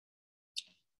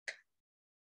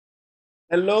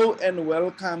Hello and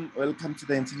welcome. Welcome to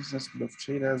the International School of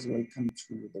Traders. Welcome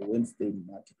to the Wednesday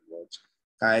Market Watch.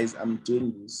 Guys, I'm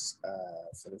doing this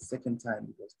for the second time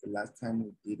because the last time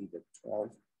we did it at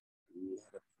 12, we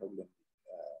had a problem with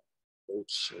load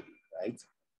shedding, right?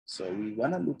 So we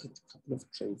want to look at a couple of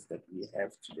trades that we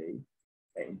have today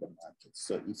in the market.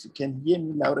 So if you can hear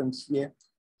me loud and clear,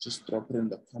 just drop it in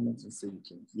the comments and say you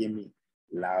can hear me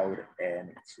loud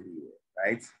and clear,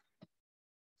 right?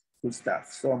 Good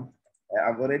stuff. So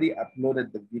I've already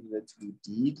uploaded the video that we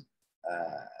did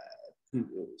a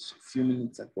few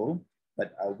minutes ago,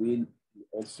 but I will be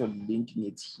also linking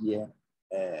it here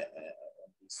on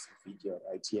this video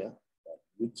right here on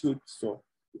YouTube. So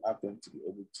you are going to be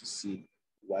able to see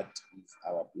what is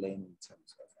our plan in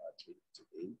terms of our trading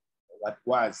today, what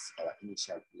was our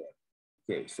initial plan.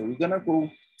 Okay, so we're gonna go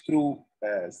through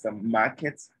some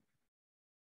markets.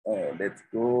 Let's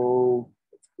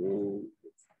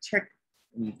check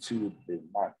into the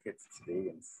markets today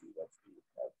and see what we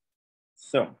have.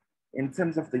 So in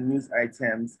terms of the news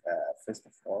items, first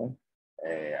of all,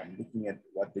 I'm looking at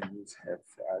what the news have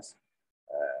for us.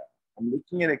 I'm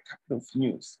looking at a couple of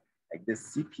news, like the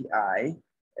CPI,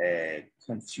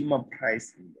 consumer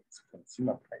price index.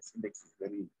 Consumer price index is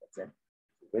very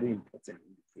important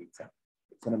indicator,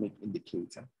 economic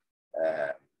indicator.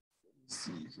 Let me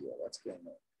see here, what's going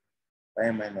on. Why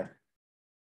am I not?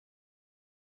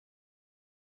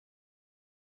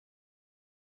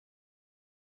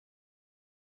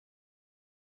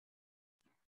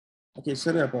 Okay,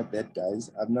 sorry about that, guys.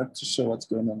 I'm not too sure what's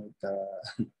going on with the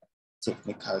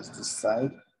technicals this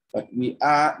side, but we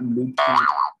are looking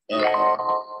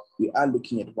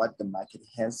at what the market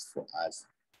has for us.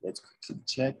 Let's quickly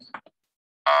check.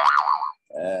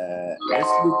 Let's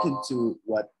look into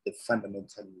what the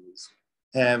fundamental news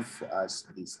have for us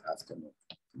this afternoon.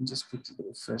 Let me just quickly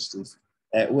refresh this.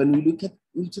 When we look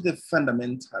into the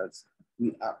fundamentals,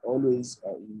 we are always,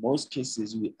 in most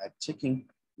cases, we are checking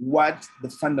what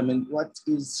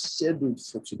is scheduled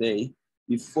for today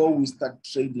before we start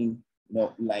trading,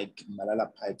 like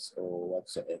Malala pipes or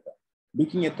whatsoever.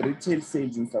 Looking at the retail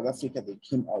sales in South Africa, they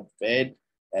came out bad,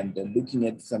 and looking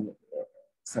at some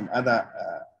other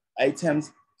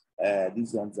items,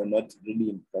 these ones are not really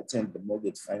important. The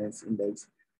mortgage finance index,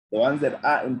 the ones that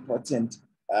are important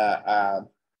are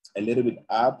a little bit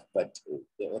up, but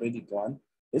they're already gone.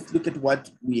 Let's look at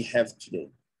what we have today.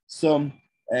 So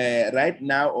right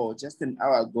now, or just an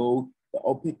hour ago, the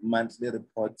OPEC monthly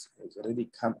report has already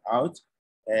come out.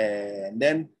 And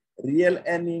then real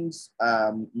earnings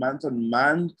month on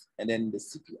month, and then the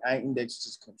CPI index, which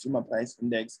is consumer price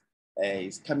index,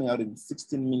 is coming out in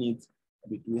 16 minutes.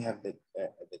 We do have the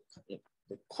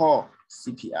core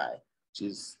CPI, which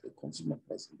is the consumer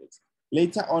price index.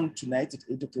 Later on tonight at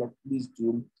 8 o'clock, please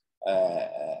do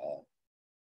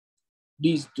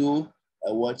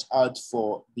watch out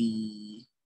for the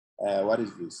what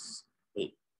is this?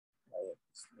 Hey,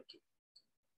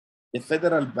 the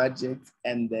federal budget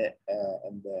and the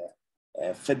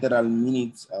federal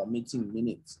meeting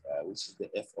minutes, which is the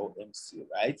FOMC,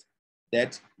 right?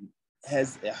 That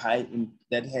has a high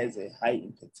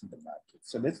impact in the market.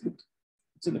 So let's look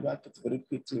to the market very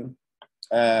quickly.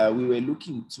 We were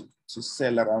looking to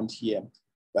sell around here,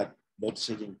 but load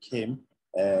shedding came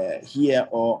here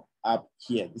or up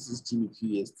here. This is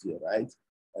GBP USD, right?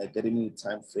 30-minute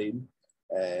time frame,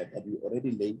 but we're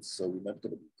already late, so we're not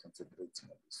going to be concentrating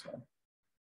on this one.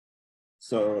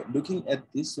 So looking at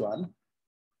this one,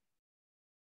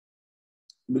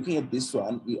 we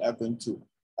are going to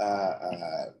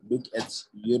look at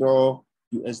Euro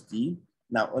USD.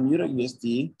 Now on Euro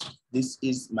USD, this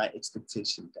is my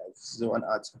expectation, guys. This is a 1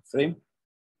 hour time frame.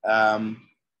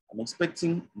 I'm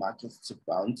expecting markets to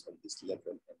bounce on this level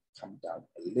and come down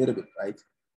a little bit, right?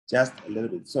 Just a little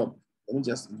bit. So let me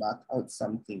just mark out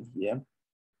something here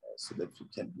so that we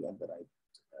can be on the right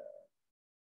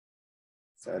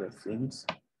side of things.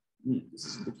 This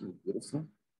is looking beautiful.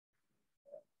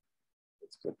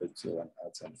 Let's go back to a 1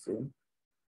 hour time frame.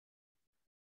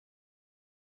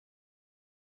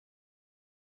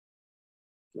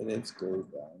 Okay, let's go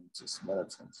down to smaller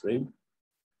time frame.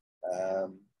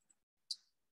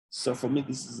 So for me,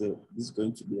 this is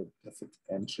going to be a perfect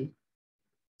entry.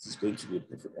 This is going to be a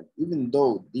perfect entry. Even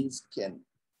though these can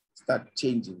start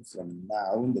changing from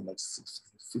now in the next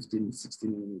 15,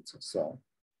 16 minutes or so.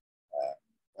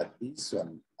 But this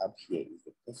one up here is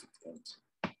the perfect entry.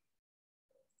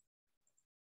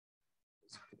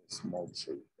 Let's put a small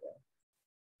trade there.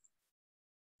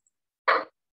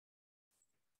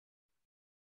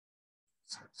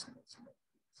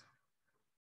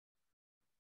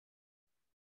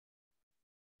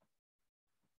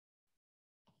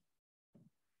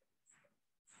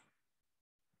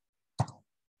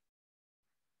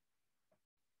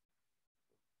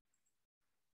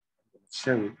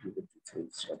 share with you the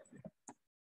details shortly.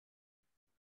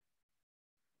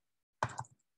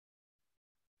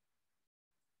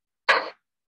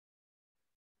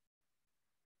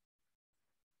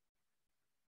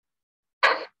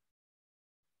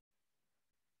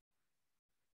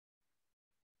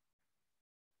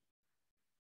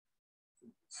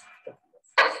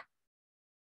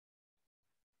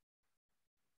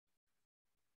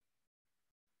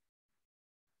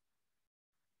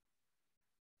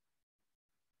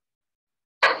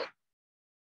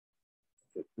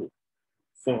 Okay, cool.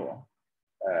 So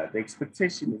the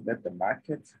expectation is that the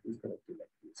market is going to do like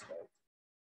this, right?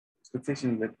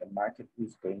 Expectation is that the market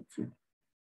is going to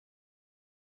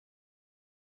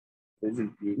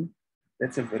reason being,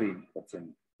 that's a very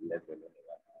important level on the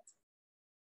one hand.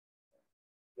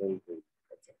 Very, very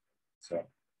important. So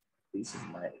this is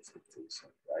my expectation,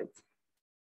 right?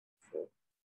 So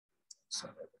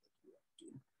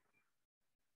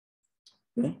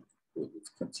okay, so let's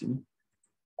continue.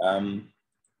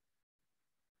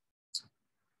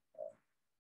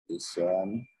 This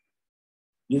one,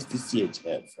 use the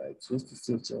CHF, right? Use the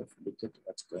CHF, look at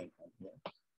what's going on here.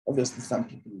 Obviously, some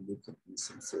people look at this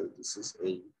and say this is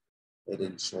a head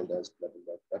and shoulders, blah, blah,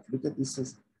 blah. But look at this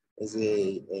as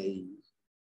a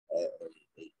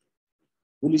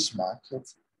bullish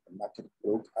market. The market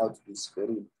broke out this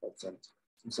very important,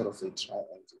 some sort of a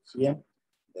triangle here,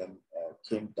 then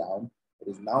came down. It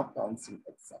is now bouncing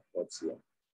at support here.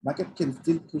 Market can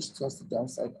still push towards the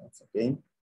downside once again,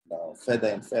 now further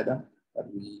and further, but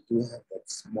we do have that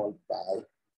small buy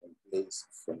in place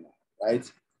for now,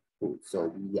 right? Cool. So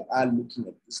we are looking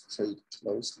at this trade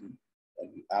closely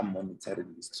and we are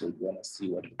monitoring this trade. We want to see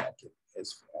what the market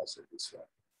has for us with this one.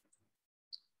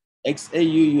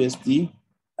 XAU USD.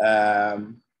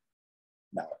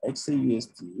 Now,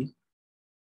 XAUSD,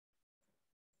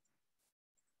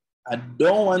 I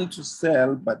don't want to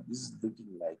sell, but this is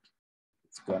looking like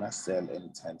it's gonna sell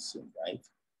anytime soon, right?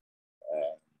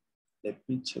 Let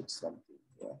me check something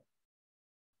here.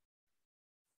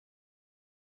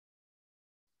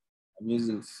 I'm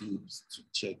using Phoebs to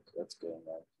check what's going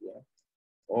on here.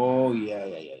 Oh,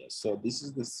 yeah. So this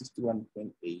is the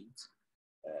 61.8.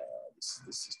 This is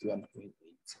the 61.8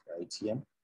 right here.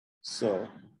 So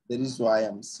that is why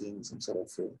I'm seeing some sort of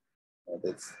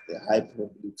that's the high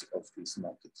probability of this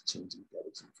market changing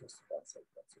direction towards the downside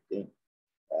once again.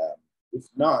 If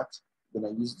not, I'm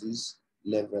gonna use these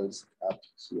levels up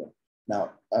here.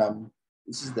 Now,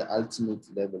 this is the ultimate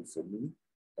level for me.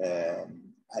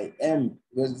 I am,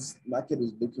 because this market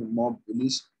is looking more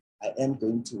bullish, I am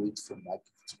going to wait for market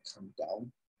to come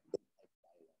down.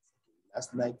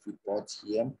 Last night we bought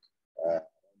here,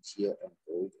 here on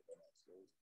gold.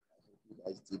 I hope you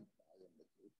guys did buy on the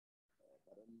group,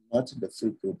 but not in the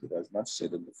free group. It was not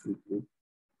shared in the free group.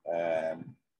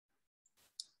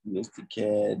 USD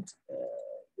CAD,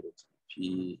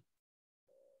 GBP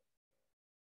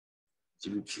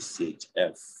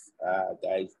CHF.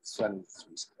 Guys, this one is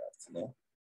witchcraft.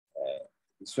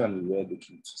 This one we were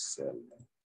looking to sell.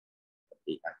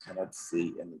 I cannot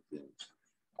say anything.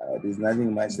 There's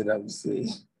nothing much that I would say.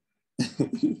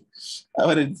 I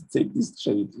wanted to take this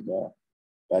trade,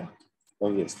 but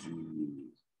obviously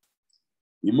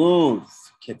we moved.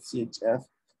 CAD CHF.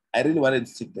 I really wanted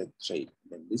to take that trade.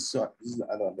 And this is the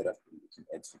other one that I've been looking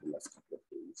at for the last couple of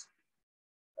days.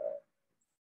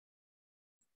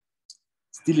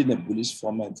 Still in a bullish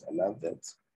format. I love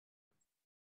that.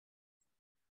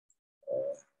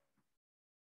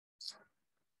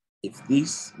 If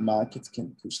this market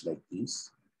can push like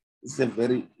this is a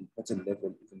very important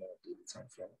level even on a daily time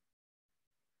frame.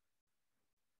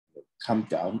 Come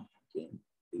down again.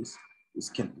 This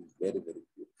can be very, very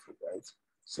beautiful, right?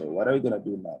 So what are we gonna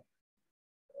do now?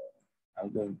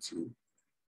 I'm going to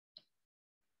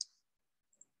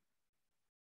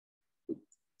put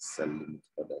sell limit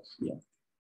order here.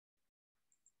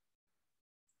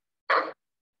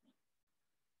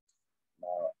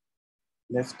 Now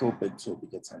let's go back to a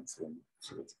bigger time frame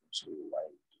so that I can show you why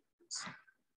we do this.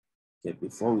 Okay,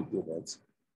 before we do that,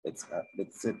 let's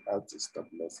set out the stop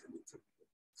loss a little bit.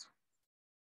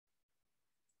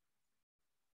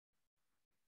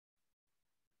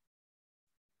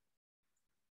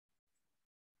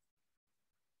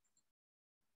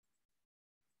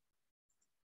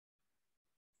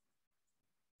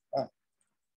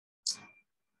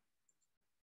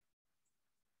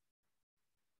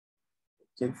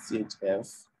 CAD CHF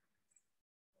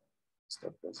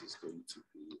stop loss is going to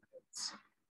be at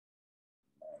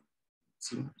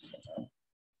 19.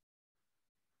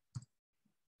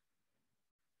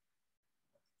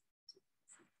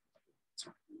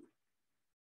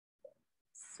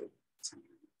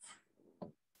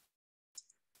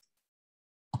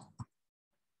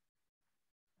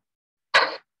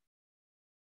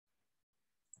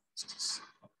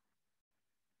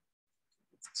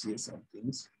 clear some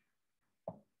things.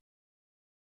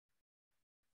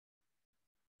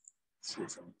 Clear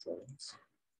some drawings.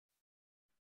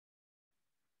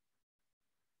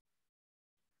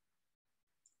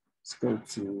 Let's go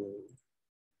to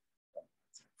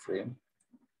frame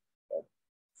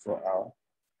for our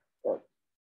order.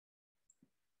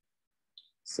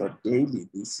 So daily,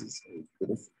 this is a bit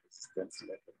of resistance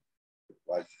level. It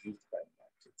was used by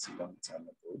markets a long time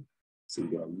ago. So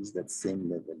you're going to use that same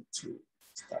level to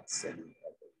start selling,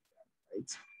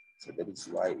 right? So that is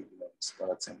why,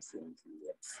 smaller time frames we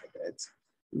work for that.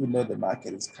 Even though the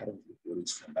market is currently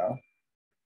bullish for now,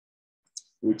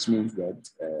 which means that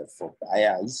for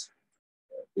buyers,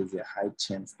 there's a high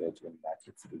chance that when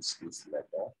markets reach this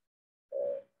level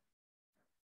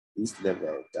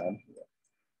down here,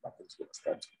 markets will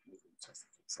start moving just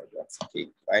so that's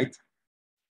okay, right?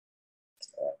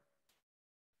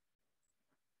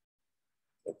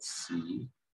 Let's see.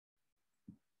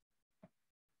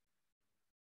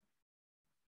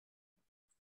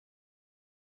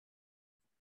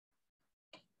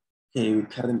 Okay, we're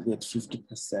currently at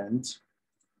 50%.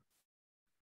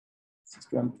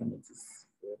 61 minutes is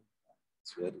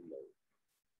very low.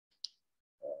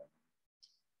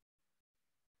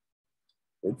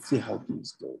 Let's see how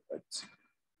things go, but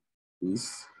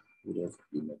this would have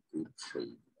been a good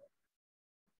trade.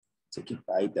 Take a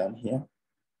buy down here.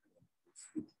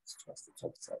 It's just the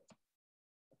top side.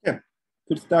 Okay,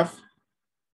 good stuff.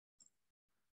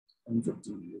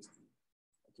 NZD-USD.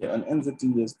 Okay, on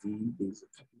NZD-USD, there's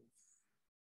a couple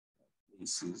of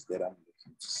places that I'm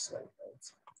looking to sell. Right?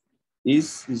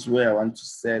 This is where I want to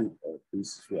sell, or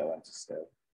this is where I want to sell.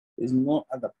 There's no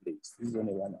other place. This is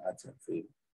only one item frame.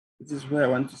 This is where I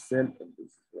want to sell, and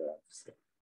this is where I want to sell.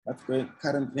 What's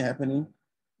currently happening?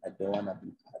 I don't want to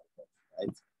be part of that,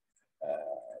 right?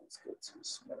 Let's go to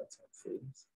smaller time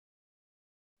frames.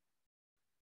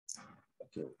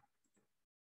 Okay,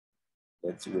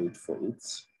 let's wait for it.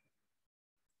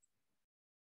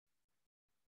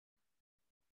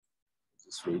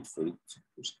 Just wait for it to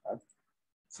push up.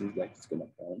 Seems like it's gonna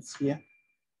bounce here.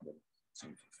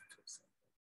 Seems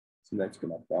like it's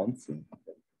gonna bounce in.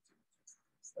 Okay,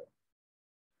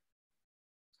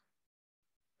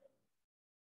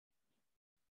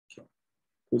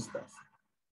 good stuff.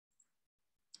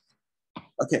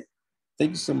 Okay,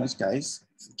 thank you so much, guys,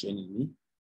 for joining me.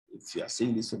 If you are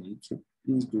seeing this on YouTube,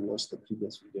 please do watch the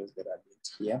previous videos that are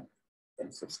linked here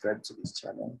and subscribe to this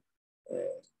channel.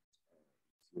 If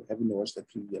you haven't watched the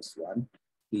previous one,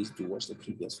 please do watch the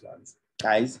previous ones.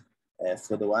 Guys,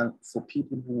 for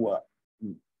people who are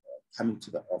coming to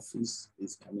the office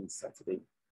this coming Saturday,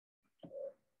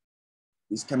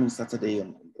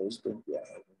 on Rosebank, we are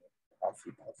having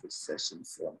an office session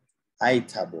from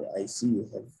Tabo. I see you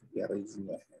are raising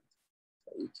your hand.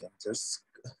 So you can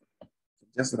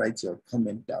just write your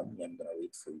comment down here. I'm gonna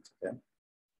wait for you to come.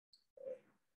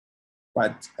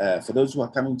 But for those who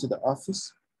are coming to the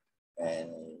office,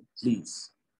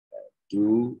 please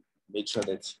do make sure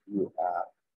that you are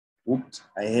booked.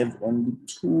 I have only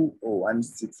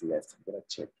 2016 left. I'm gonna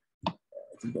check. I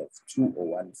think I have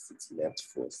 2016 left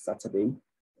for Saturday in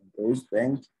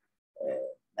Rosebank,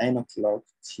 9 o'clock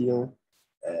till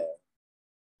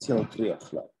 3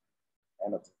 o'clock.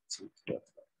 9 o'clock till 3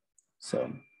 o'clock.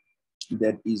 So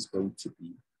that is going to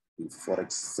be the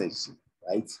Forex session,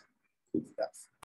 right? Good stuff.